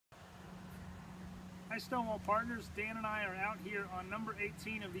Hi Stonewall Partners, Dan and I are out here on number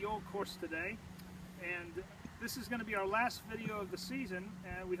 18 of the old course today, and this is going to be our last video of the season,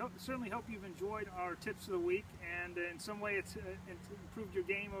 and we certainly hope you've enjoyed our tips of the week, and in some way it's improved your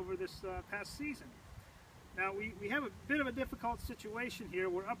game over this past season. Now we have a bit of a difficult situation here.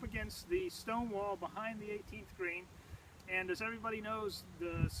 We're up against the stone wall behind the 18th green, and as everybody knows,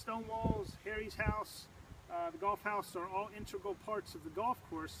 the stone walls, Harry's house, the golf house are all integral parts of the golf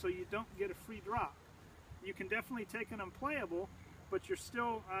course, so you don't get a free drop. You can definitely take an unplayable, but you're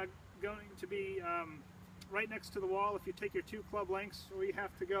still going to be right next to the wall if you take your 2 club lengths, or you have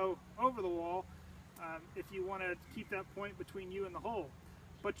to go over the wall if you want to keep that point between you and the hole.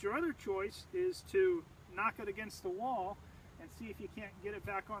 But your other choice is to knock it against the wall and see if you can't get it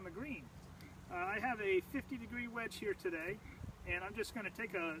back on the green. I have a 50-degree wedge here today, and I'm just going to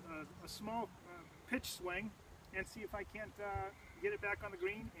take a small pitch swing and see if I can't get it back on the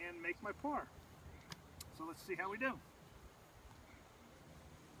green and make my par. So let's see how we do.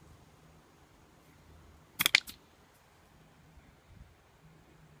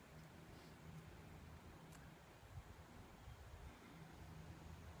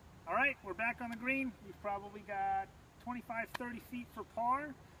 All right, we're back on the green. We've probably got 25-30 feet for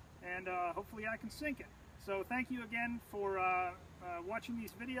par, and hopefully I can sink it. So thank you again for watching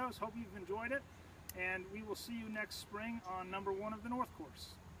these videos. Hope you've enjoyed it, and we will see you next spring on number 1 of the North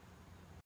Course.